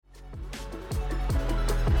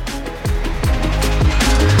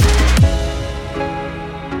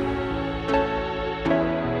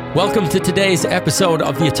Welcome to today's episode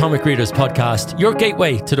of the Atomic Readers podcast, your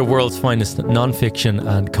gateway to the world's finest non-fiction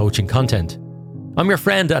and coaching content. I'm your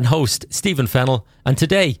friend and host, Stephen Fennell, and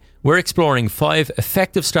today we're exploring 5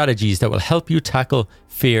 effective strategies that will help you tackle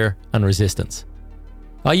fear and resistance.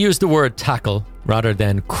 I use the word tackle rather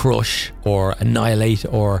than crush or annihilate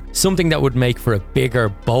or something that would make for a bigger,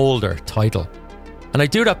 bolder title. And I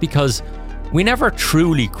do that because we never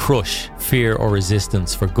truly crush fear or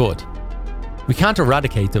resistance for good. We can't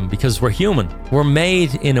eradicate them because we're human. We're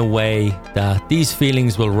made in a way that these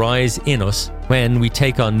feelings will rise in us when we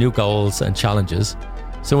take on new goals and challenges.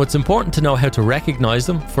 So it's important to know how to recognize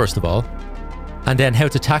them, first of all, and then how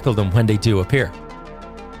to tackle them when they do appear.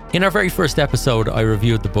 In our very first episode, I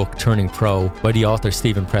reviewed the book Turning Pro by the author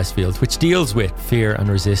Steven Pressfield, which deals with fear and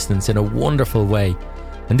resistance in a wonderful way.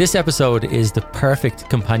 And this episode is the perfect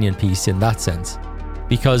companion piece in that sense,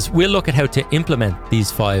 because we'll look at how to implement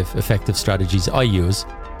these 5 effective strategies I use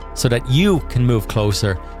so that you can move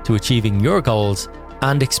closer to achieving your goals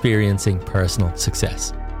and experiencing personal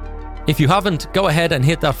success. If you haven't, go ahead and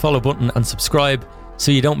hit that follow button and subscribe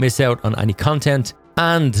so you don't miss out on any content,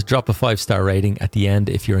 and drop a 5-star rating at the end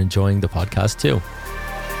if you're enjoying the podcast too.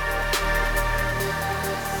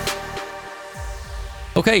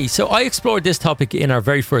 Okay, so I explored this topic in our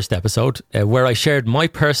very first episode where I shared my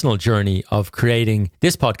personal journey of creating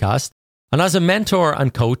this podcast. And as a mentor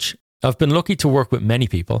and coach, I've been lucky to work with many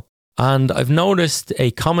people, and I've noticed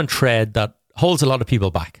a common thread that holds a lot of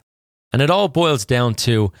people back. And it all boils down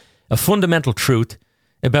to a fundamental truth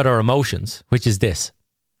about our emotions, which is this: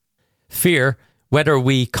 fear, whether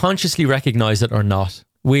we consciously recognize it or not,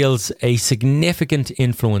 wields a significant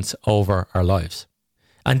influence over our lives.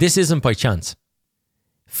 And this isn't by chance.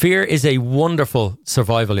 Fear is a wonderful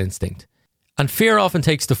survival instinct, and fear often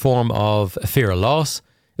takes the form of a fear of loss,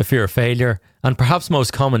 a fear of failure, and perhaps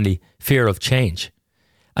most commonly, fear of change.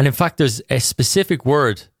 And in fact, there's a specific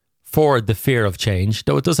word for the fear of change,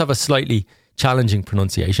 though it does have a slightly challenging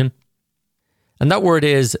pronunciation. And that word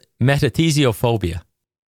is metathesiophobia.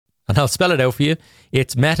 And I'll spell it out for you.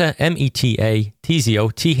 It's meta, M-E-T-A,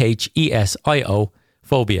 thesio, T-H-E-S-I-O,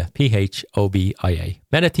 phobia, P-H-O-B-I-A.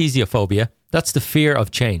 Metathesiophobia. That's the fear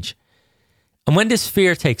of change. And when this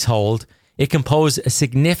fear takes hold, it can pose a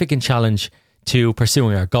significant challenge to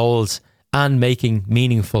pursuing our goals and making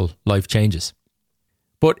meaningful life changes.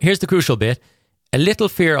 But here's the crucial bit. A little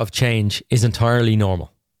fear of change is entirely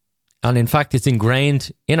normal. And in fact, it's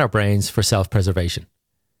ingrained in our brains for self-preservation.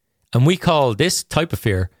 And we call this type of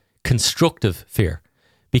fear constructive fear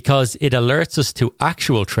because it alerts us to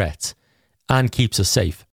actual threats and keeps us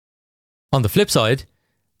safe. On the flip side,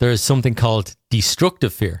 there is something called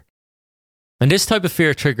destructive fear. And this type of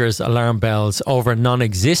fear triggers alarm bells over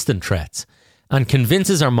non-existent threats and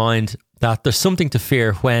convinces our mind that there's something to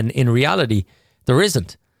fear when in reality there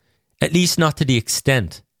isn't, at least not to the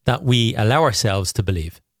extent that we allow ourselves to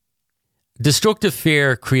believe. Destructive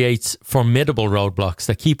fear creates formidable roadblocks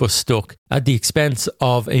that keep us stuck at the expense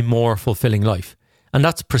of a more fulfilling life. And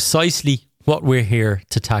that's precisely what we're here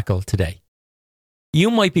to tackle today. You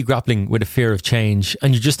might be grappling with a fear of change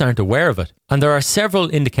and you just aren't aware of it. And there are several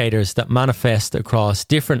indicators that manifest across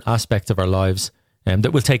different aspects of our lives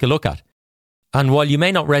that we'll take a look at. And while you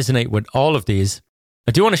may not resonate with all of these,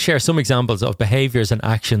 I do want to share some examples of behaviours and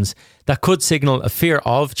actions that could signal a fear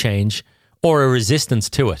of change or a resistance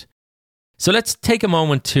to it. So let's take a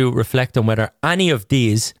moment to reflect on whether any of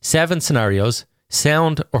these 7 scenarios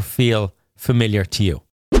sound or feel familiar to you.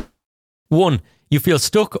 1. You feel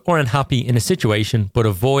stuck or unhappy in a situation but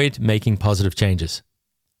avoid making positive changes.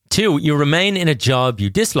 2. You remain in a job you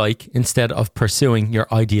dislike instead of pursuing your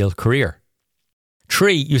ideal career.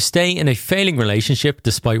 3. You stay in a failing relationship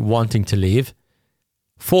despite wanting to leave.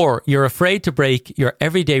 4. You're afraid to break your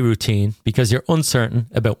everyday routine because you're uncertain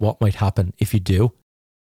about what might happen if you do.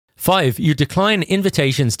 5. You decline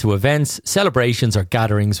invitations to events, celebrations or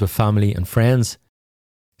gatherings with family and friends.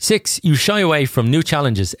 6. You shy away from new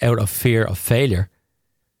challenges out of fear of failure.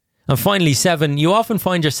 And finally, 7. You often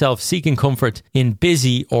find yourself seeking comfort in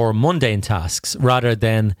busy or mundane tasks rather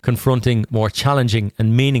than confronting more challenging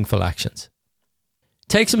and meaningful actions.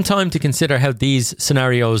 Take some time to consider how these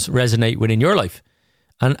scenarios resonate within your life.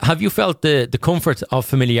 And have you felt the comfort of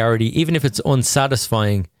familiarity, even if it's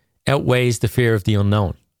unsatisfying, outweighs the fear of the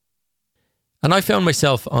unknown? And I found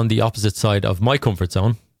myself on the opposite side of my comfort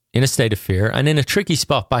zone, in a state of fear and in a tricky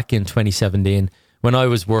spot back in 2017 when I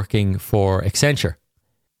was working for Accenture.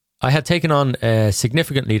 I had taken on a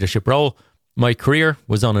significant leadership role. My career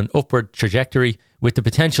was on an upward trajectory with the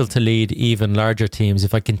potential to lead even larger teams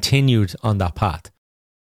if I continued on that path.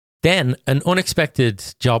 Then an unexpected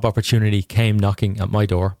job opportunity came knocking at my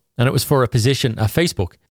door, and it was for a position at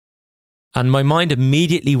Facebook. And my mind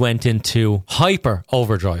immediately went into hyper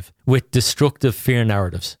overdrive with destructive fear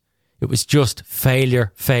narratives. It was just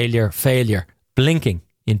failure, failure, failure, blinking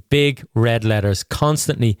in big red letters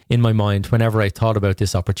constantly in my mind whenever I thought about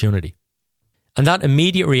this opportunity. And that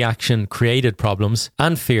immediate reaction created problems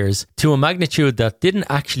and fears to a magnitude that didn't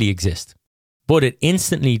actually exist. But it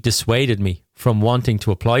instantly dissuaded me from wanting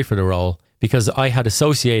to apply for the role because I had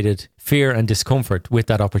associated fear and discomfort with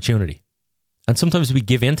that opportunity. And sometimes we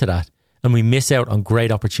give into that and we miss out on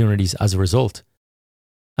great opportunities as a result.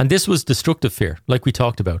 And this was destructive fear, like we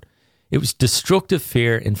talked about. It was destructive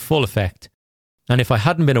fear in full effect. And if I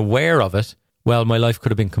hadn't been aware of it, well, my life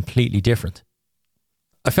could have been completely different.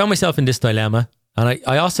 I found myself in this dilemma, and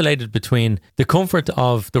I oscillated between the comfort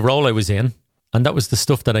of the role I was in, and that was the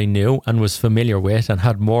stuff that I knew and was familiar with and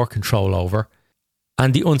had more control over,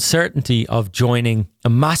 and the uncertainty of joining a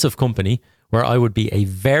massive company where I would be a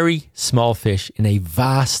very small fish in a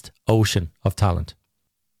vast ocean of talent.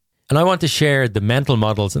 And I want to share the mental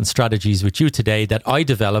models and strategies with you today that I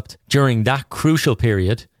developed during that crucial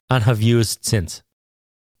period and have used since.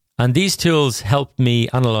 And these tools helped me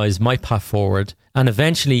analyze my path forward and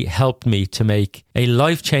eventually helped me to make a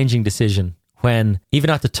life-changing decision when, even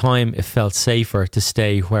at the time, it felt safer to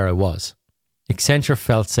stay where I was. Accenture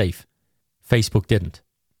felt safe. Facebook didn't.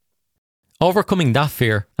 Overcoming that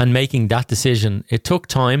fear and making that decision, it took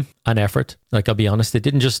time and effort. Like, I'll be honest, it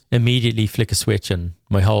didn't just immediately flick a switch and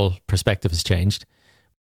my whole perspective has changed.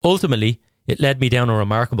 Ultimately, it led me down a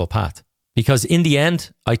remarkable path because in the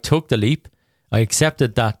end, I took the leap. I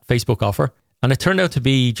accepted that Facebook offer, and it turned out to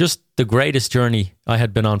be just the greatest journey I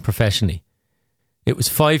had been on professionally. It was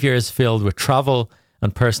 5 years filled with travel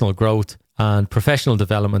and personal growth and professional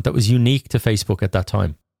development that was unique to Facebook at that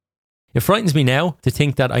time. It frightens me now to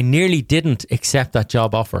think that I nearly didn't accept that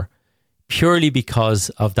job offer purely because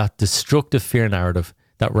of that destructive fear narrative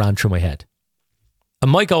that ran through my head.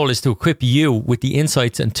 And my goal is to equip you with the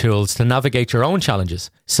insights and tools to navigate your own challenges,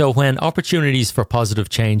 so when opportunities for positive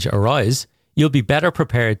change arise, you'll be better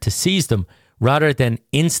prepared to seize them rather than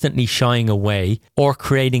instantly shying away or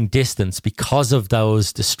creating distance because of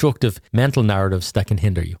those destructive mental narratives that can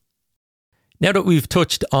hinder you. Now that we've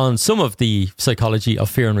touched on some of the psychology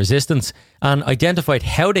of fear and resistance and identified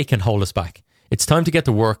how they can hold us back, it's time to get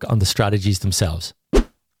to work on the strategies themselves.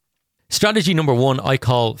 Strategy number 1 I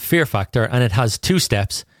call Fear Factor, and it has 2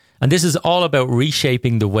 steps, and this is all about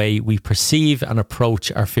reshaping the way we perceive and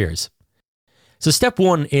approach our fears. So step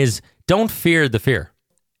 1 is don't fear the fear.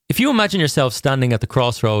 If you imagine yourself standing at the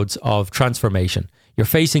crossroads of transformation, you're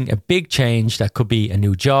facing a big change that could be a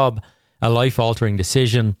new job, a life-altering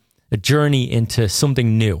decision, a journey into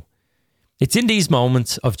something new. It's in these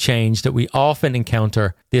moments of change that we often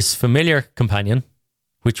encounter this familiar companion,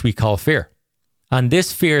 which we call fear. And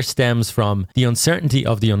this fear stems from the uncertainty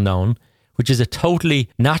of the unknown, which is a totally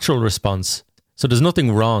natural response. So there's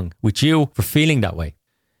nothing wrong with you for feeling that way.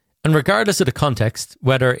 And regardless of the context,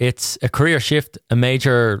 whether it's a career shift, a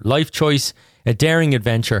major life choice, a daring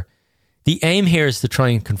adventure, the aim here is to try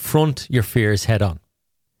and confront your fears head on.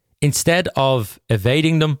 Instead of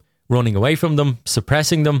evading them, running away from them,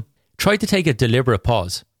 suppressing them, try to take a deliberate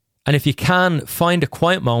pause. And if you can, find a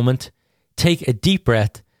quiet moment, take a deep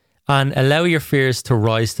breath, and allow your fears to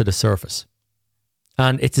rise to the surface.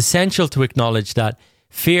 And it's essential to acknowledge that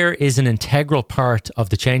fear is an integral part of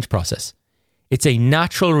the change process. It's a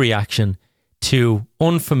natural reaction to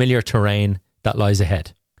unfamiliar terrain that lies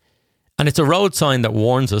ahead. And it's a road sign that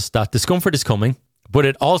warns us that discomfort is coming, but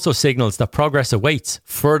it also signals that progress awaits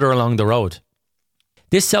further along the road.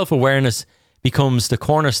 This self-awareness becomes the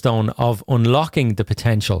cornerstone of unlocking the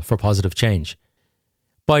potential for positive change.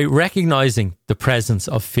 By recognizing the presence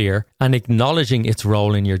of fear and acknowledging its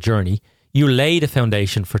role in your journey, you lay the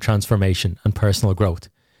foundation for transformation and personal growth.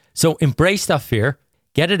 So embrace that fear,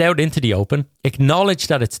 get it out into the open, acknowledge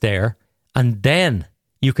that it's there, and then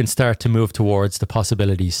you can start to move towards the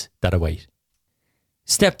possibilities that await.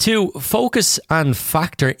 Step 2, focus and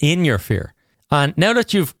factor in your fear. And now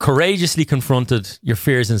that you've courageously confronted your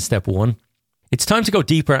fears in step 1, it's time to go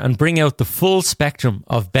deeper and bring out the full spectrum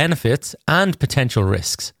of benefits and potential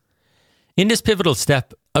risks. In this pivotal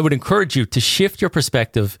step, I would encourage you to shift your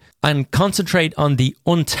perspective and concentrate on the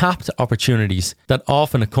untapped opportunities that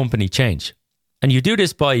often accompany change. And you do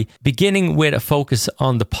this by beginning with a focus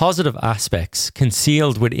on the positive aspects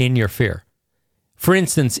concealed within your fear. For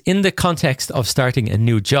instance, in the context of starting a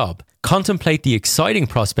new job, contemplate the exciting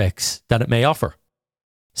prospects that it may offer.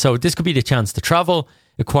 So this could be the chance to travel,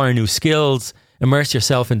 acquire new skills, immerse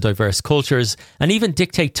yourself in diverse cultures, and even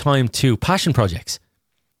dictate time to passion projects.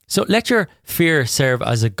 So let your fear serve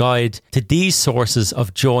as a guide to these sources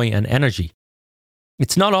of joy and energy.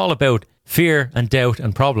 It's not all about fear and doubt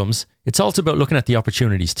and problems, it's also about looking at the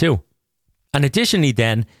opportunities too. And additionally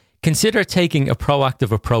then, consider taking a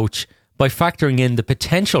proactive approach by factoring in the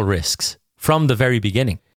potential risks from the very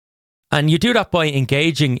beginning. And you do that by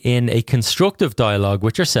engaging in a constructive dialogue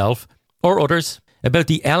with yourself or others about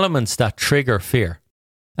the elements that trigger fear,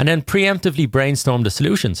 and then preemptively brainstorm the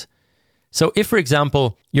solutions. So if, for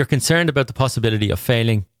example, you're concerned about the possibility of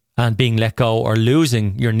failing and being let go or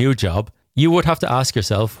losing your new job, you would have to ask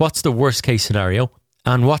yourself, what's the worst case scenario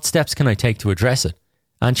and what steps can I take to address it?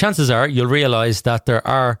 And chances are you'll realise that there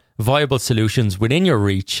are viable solutions within your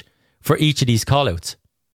reach for each of these callouts.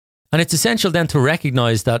 And it's essential then to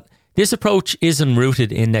recognise that this approach isn't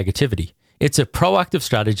rooted in negativity. It's a proactive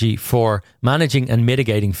strategy for managing and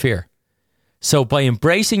mitigating fear. So by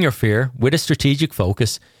embracing your fear with a strategic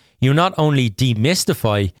focus, you not only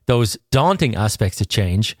demystify those daunting aspects of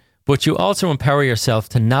change, but you also empower yourself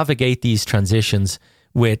to navigate these transitions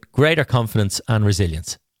with greater confidence and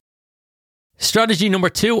resilience. Strategy number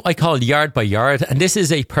 2, I call yard by yard, and this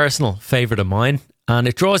is a personal favourite of mine, and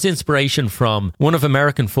it draws inspiration from one of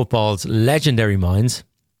American football's legendary minds.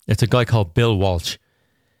 It's a guy called Bill Walsh.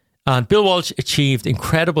 And Bill Walsh achieved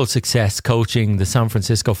incredible success coaching the San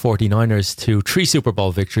Francisco 49ers to 3 Super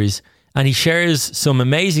Bowl victories, and he shares some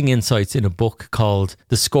amazing insights in a book called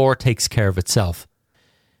The Score Takes Care of Itself.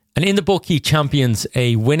 And in the book, he champions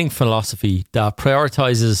a winning philosophy that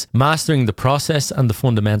prioritizes mastering the process and the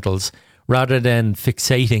fundamentals rather than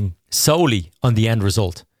fixating solely on the end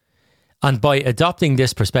result. And by adopting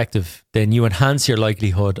this perspective, then you enhance your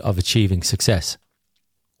likelihood of achieving success.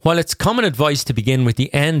 While it's common advice to begin with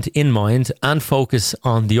the end in mind and focus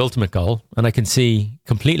on the ultimate goal, and I can see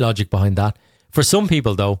complete logic behind that, for some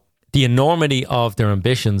people though, the enormity of their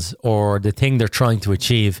ambitions or the thing they're trying to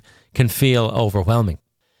achieve can feel overwhelming.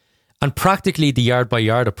 And practically the yard by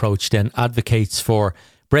yard approach then advocates for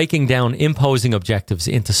breaking down imposing objectives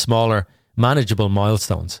into smaller, manageable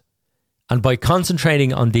milestones. And by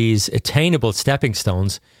concentrating on these attainable stepping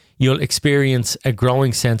stones, you'll experience a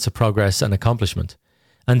growing sense of progress and accomplishment.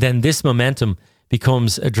 And then this momentum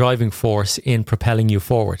becomes a driving force in propelling you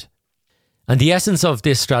forward. And the essence of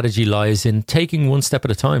this strategy lies in taking one step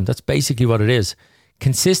at a time. That's basically what it is.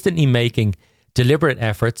 Consistently making deliberate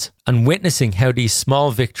efforts and witnessing how these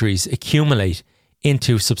small victories accumulate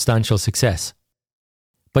into substantial success.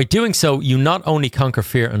 By doing so, you not only conquer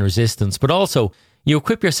fear and resistance, but also you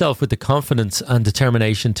equip yourself with the confidence and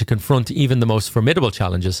determination to confront even the most formidable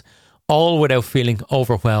challenges, all without feeling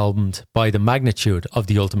overwhelmed by the magnitude of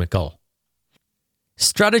the ultimate goal.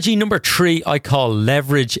 Strategy number 3 I call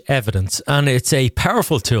leverage evidence, and it's a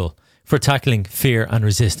powerful tool for tackling fear and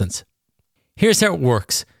resistance. Here's how it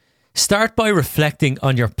works. Start by reflecting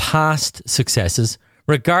on your past successes,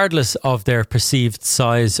 regardless of their perceived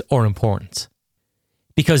size or importance.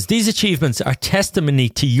 Because these achievements are testimony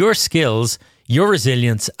to your skills, your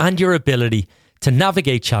resilience, and your ability to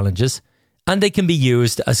navigate challenges, and they can be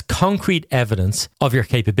used as concrete evidence of your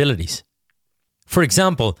capabilities. For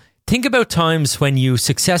example, think about times when you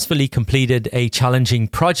successfully completed a challenging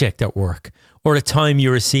project at work, or a time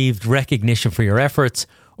you received recognition for your efforts,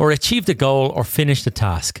 or achieved a goal or finished a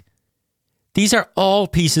task. These are all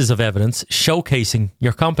pieces of evidence showcasing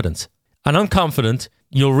your competence. And I'm confident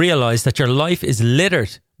you'll realize that your life is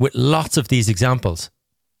littered with lots of these examples.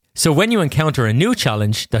 So when you encounter a new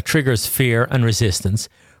challenge that triggers fear and resistance,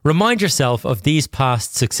 remind yourself of these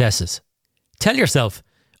past successes. Tell yourself,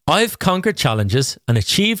 I've conquered challenges and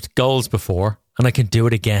achieved goals before, and I can do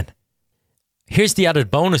it again. Here's the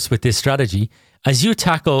added bonus with this strategy. As you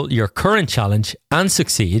tackle your current challenge and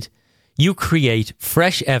succeed, you create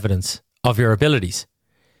fresh evidence of your abilities.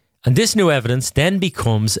 And this new evidence then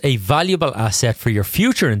becomes a valuable asset for your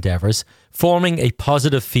future endeavours, forming a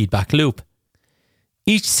positive feedback loop.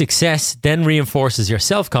 Each success then reinforces your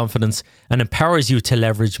self-confidence and empowers you to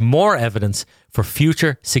leverage more evidence for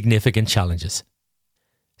future significant challenges.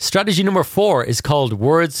 Strategy number 4 is called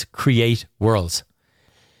Words Create Worlds.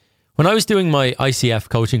 When I was doing my ICF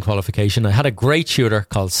coaching qualification, I had a great tutor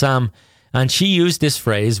called Sam, and she used this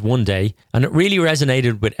phrase one day, and it really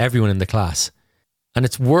resonated with everyone in the class. And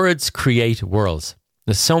it's words create worlds.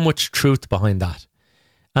 There's so much truth behind that.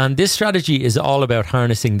 And this strategy is all about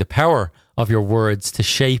harnessing the power of your words to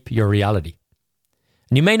shape your reality.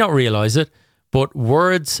 And you may not realize it, but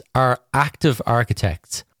words are active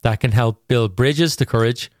architects that can help build bridges to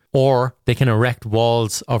courage, or they can erect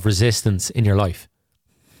walls of resistance in your life.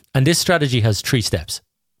 And this strategy has 3 steps.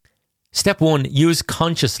 Step 1, use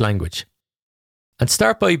conscious language. And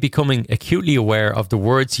start by becoming acutely aware of the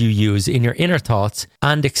words you use in your inner thoughts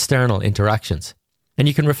and external interactions. And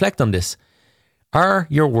you can reflect on this. Are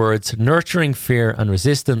your words nurturing fear and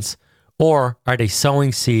resistance, or are they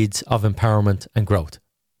sowing seeds of empowerment and growth?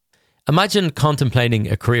 Imagine contemplating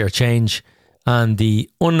a career change and the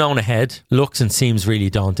unknown ahead looks and seems really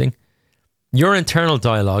daunting. Your internal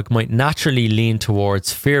dialogue might naturally lean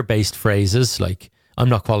towards fear-based phrases like, I'm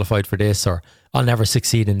not qualified for this, or I'll never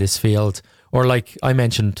succeed in this field, or like I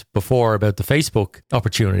mentioned before about the Facebook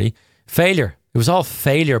opportunity, failure. It was all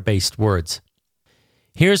failure-based words.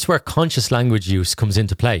 Here's where conscious language use comes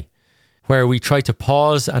into play, where we try to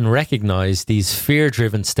pause and recognize these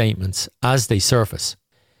fear-driven statements as they surface.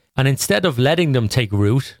 And instead of letting them take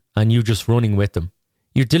root and you just running with them,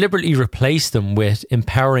 you deliberately replace them with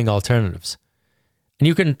empowering alternatives. And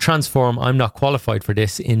you can transform I'm not qualified for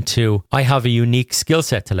this into I have a unique skill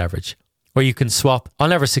set to leverage. Or you can swap I'll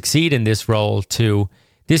never succeed in this role to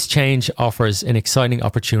this change offers an exciting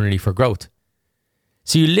opportunity for growth.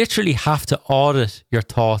 So you literally have to audit your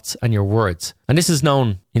thoughts and your words. And this is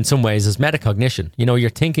known in some ways as metacognition. You're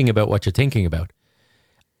thinking about what you're thinking about.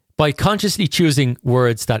 By consciously choosing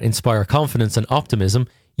words that inspire confidence and optimism,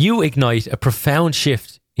 you ignite a profound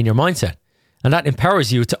shift in your mindset. And that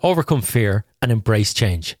empowers you to overcome fear and embrace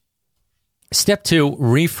change. Step 2,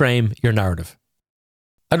 reframe your narrative.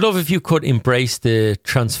 I'd love if you could embrace the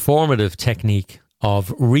transformative technique of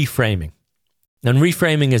reframing. And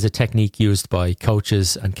reframing is a technique used by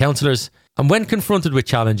coaches and counselors. And when confronted with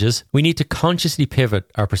challenges, we need to consciously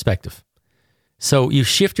pivot our perspective. So you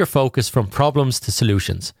shift your focus from problems to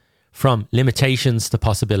solutions, from limitations to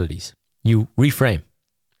possibilities. You reframe.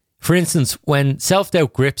 For instance, when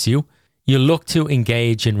self-doubt grips you, you look to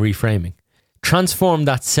engage in reframing. Transform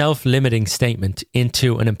that self-limiting statement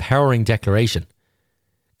into an empowering declaration.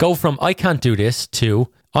 Go from I can't do this to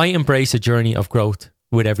I embrace a journey of growth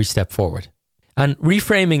with every step forward. And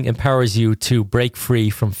reframing empowers you to break free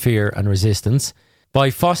from fear and resistance by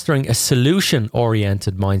fostering a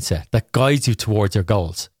solution-oriented mindset that guides you towards your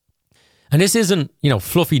goals. And this isn't,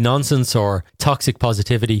 fluffy nonsense or toxic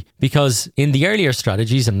positivity, because in the earlier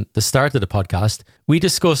strategies and the start of the podcast, we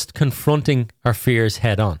discussed confronting our fears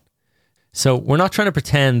head on. So we're not trying to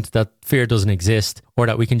pretend that fear doesn't exist or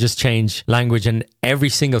that we can just change language and every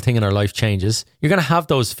single thing in our life changes. You're going to have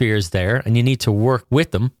those fears there and you need to work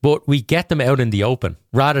with them, but we get them out in the open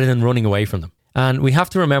rather than running away from them. And we have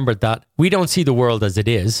to remember that we don't see the world as it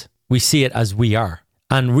is, we see it as we are.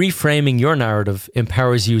 And reframing your narrative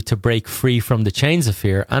empowers you to break free from the chains of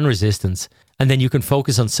fear and resistance, and then you can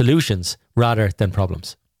focus on solutions rather than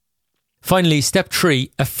problems. Finally, step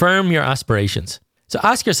 3, affirm your aspirations. So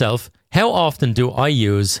ask yourself, how often do I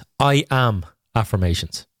use I am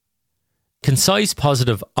affirmations? Concise,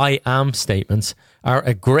 positive I am statements are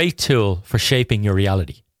a great tool for shaping your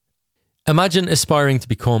reality. Imagine aspiring to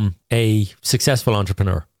become a successful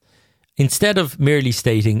entrepreneur. Instead of merely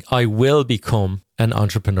stating, I will become an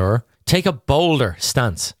entrepreneur, take a bolder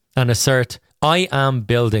stance and assert, I am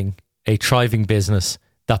building a thriving business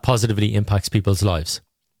that positively impacts people's lives.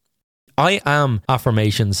 I am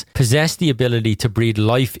affirmations possess the ability to breathe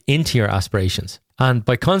life into your aspirations. And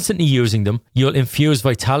by constantly using them, you'll infuse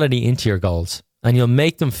vitality into your goals and you'll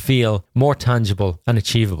make them feel more tangible and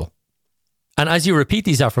achievable. And as you repeat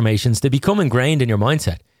these affirmations, they become ingrained in your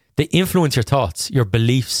mindset. They influence your thoughts, your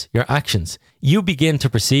beliefs, your actions. You begin to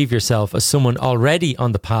perceive yourself as someone already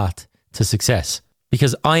on the path to success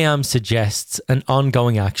because I am suggests an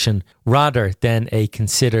ongoing action rather than a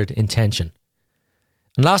considered intention.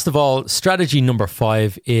 And last of all, strategy number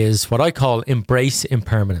 5 is what I call embrace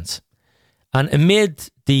impermanence. And amid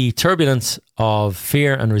the turbulence of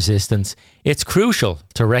fear and resistance, it's crucial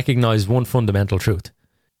to recognize one fundamental truth.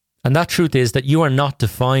 And that truth is that you are not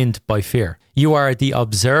defined by fear. You are the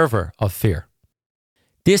observer of fear.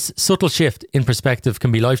 This subtle shift in perspective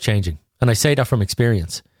can be life-changing, and I say that from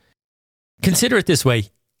experience. Consider it this way.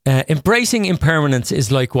 Embracing impermanence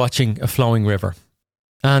is like watching a flowing river.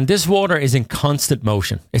 And this water is in constant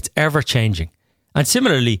motion. It's ever-changing. And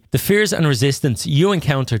similarly, the fears and resistance you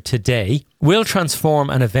encounter today will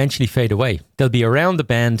transform and eventually fade away. They'll be around the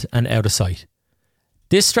bend and out of sight.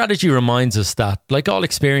 This strategy reminds us that, like all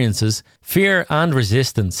experiences, fear and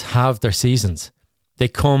resistance have their seasons. They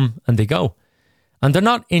come and they go. And they're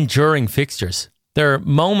not enduring fixtures. They're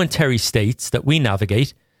momentary states that we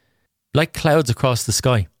navigate, like clouds across the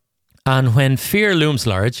sky. And when fear looms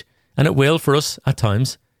large, and it will for us at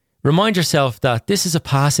times, remind yourself that this is a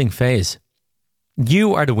passing phase.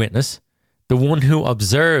 You are the witness, the one who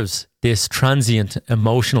observes this transient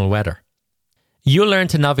emotional weather. You'll learn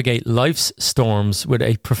to navigate life's storms with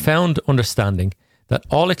a profound understanding that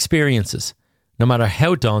all experiences, no matter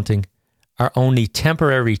how daunting, are only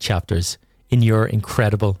temporary chapters in your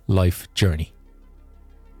incredible life journey.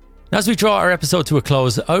 As we draw our episode to a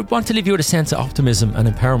close, I want to leave you with a sense of optimism and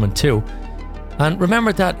empowerment too. And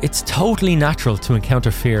remember that it's totally natural to encounter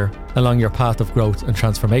fear along your path of growth and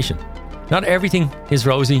transformation. Not everything is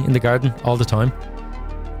rosy in the garden all the time.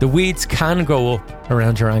 The weeds can grow up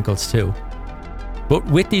around your ankles too. But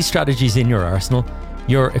with these strategies in your arsenal,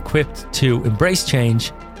 you're equipped to embrace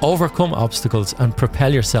change, overcome obstacles, and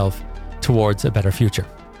propel yourself towards a better future.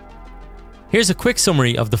 Here's a quick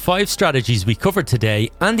summary of the 5 strategies we covered today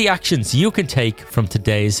and the actions you can take from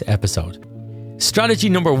today's episode. Strategy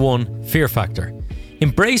number 1, fear factor.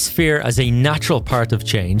 Embrace fear as a natural part of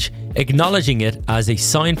change, acknowledging it as a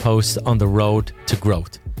signpost on the road to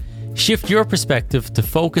growth. Shift your perspective to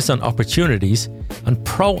focus on opportunities and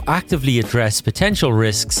proactively address potential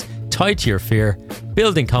risks tied to your fear,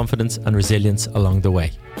 building confidence and resilience along the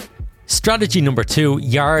way. Strategy number 2,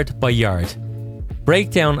 yard by yard.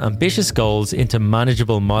 Break down ambitious goals into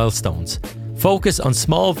manageable milestones. Focus on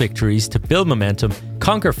small victories to build momentum,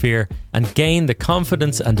 conquer fear, and gain the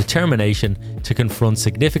confidence and determination to confront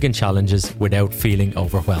significant challenges without feeling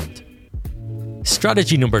overwhelmed.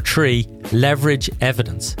 Strategy number 3, leverage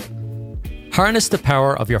evidence. Harness the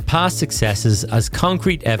power of your past successes as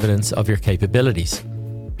concrete evidence of your capabilities.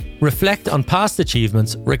 Reflect on past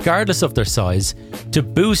achievements, regardless of their size, to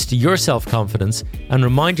boost your self-confidence and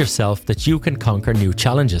remind yourself that you can conquer new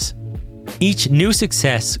challenges. Each new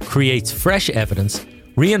success creates fresh evidence,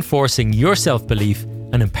 reinforcing your self-belief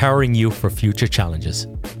and empowering you for future challenges.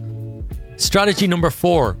 Strategy number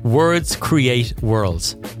 4, words create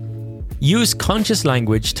worlds. Use conscious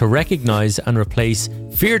language to recognize and replace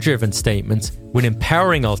fear-driven statements with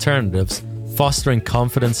empowering alternatives, fostering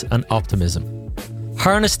confidence and optimism.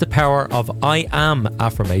 Harness the power of I am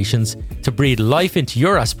affirmations to breathe life into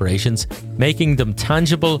your aspirations, making them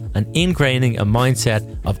tangible and ingraining a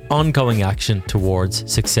mindset of ongoing action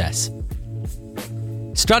towards success.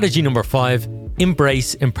 Strategy number 5,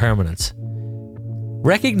 embrace impermanence.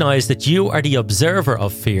 Recognize that you are the observer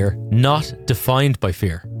of fear, not defined by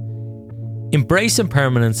fear. Embrace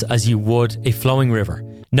impermanence as you would a flowing river,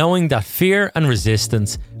 knowing that fear and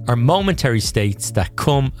resistance are momentary states that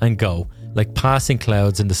come and go, like passing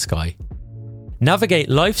clouds in the sky. Navigate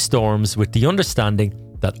life storms with the understanding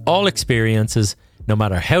that all experiences, no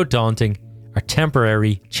matter how daunting, are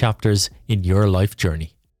temporary chapters in your life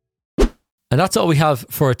journey. And that's all we have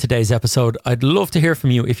for today's episode. I'd love to hear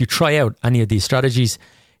from you if you try out any of these strategies.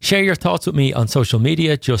 Share your thoughts with me on social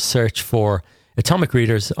media. Just search for Atomic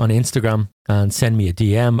Readers on Instagram and send me a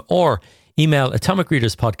DM, or email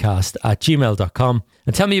atomicreaderspodcast@gmail.com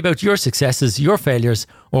and tell me about your successes, your failures,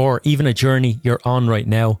 or even a journey you're on right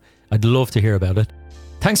now. I'd love to hear about it.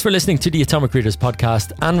 Thanks for listening to the Atomic Readers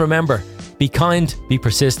podcast. And remember, be kind, be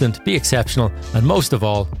persistent, be exceptional, and most of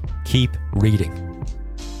all, keep reading.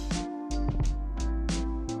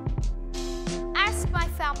 Ask my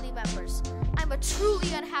family members. I'm a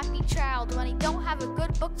truly unhappy child when I don't have a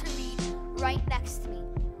good book to read right next to me.